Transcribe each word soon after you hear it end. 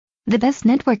The best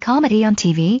network comedy on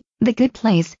TV, The Good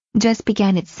Place, just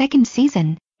began its second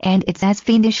season, and it's as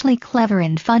fiendishly clever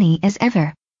and funny as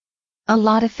ever. A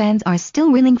lot of fans are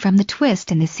still reeling from the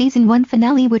twist in the season 1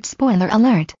 finale, which, spoiler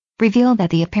alert, revealed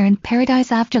that the apparent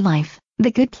paradise afterlife,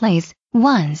 The Good Place,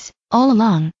 was, all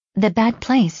along, the bad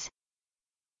place,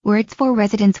 where its 4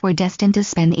 residents were destined to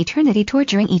spend eternity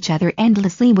torturing each other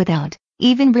endlessly without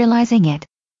even realizing it.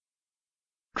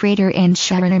 Creator and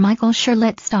showrunner Michael Schur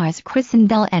let stars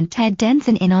Kristen and Ted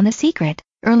Danson in on the secret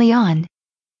early on.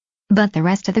 But the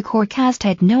rest of the core cast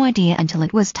had no idea until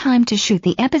it was time to shoot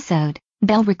the episode.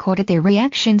 Bell recorded their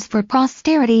reactions for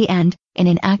posterity and, in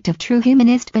an act of true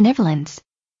humanist benevolence,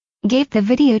 gave the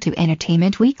video to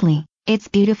Entertainment Weekly. It's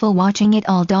beautiful watching it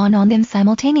all dawn on them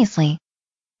simultaneously.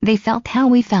 They felt how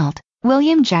we felt.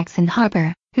 William Jackson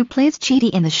Harper, who plays Chidi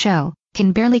in the show,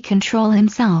 can barely control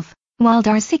himself, while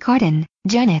Darcy Carden,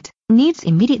 Janet, needs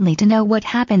immediately to know what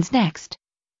happens next.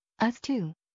 Us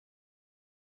too.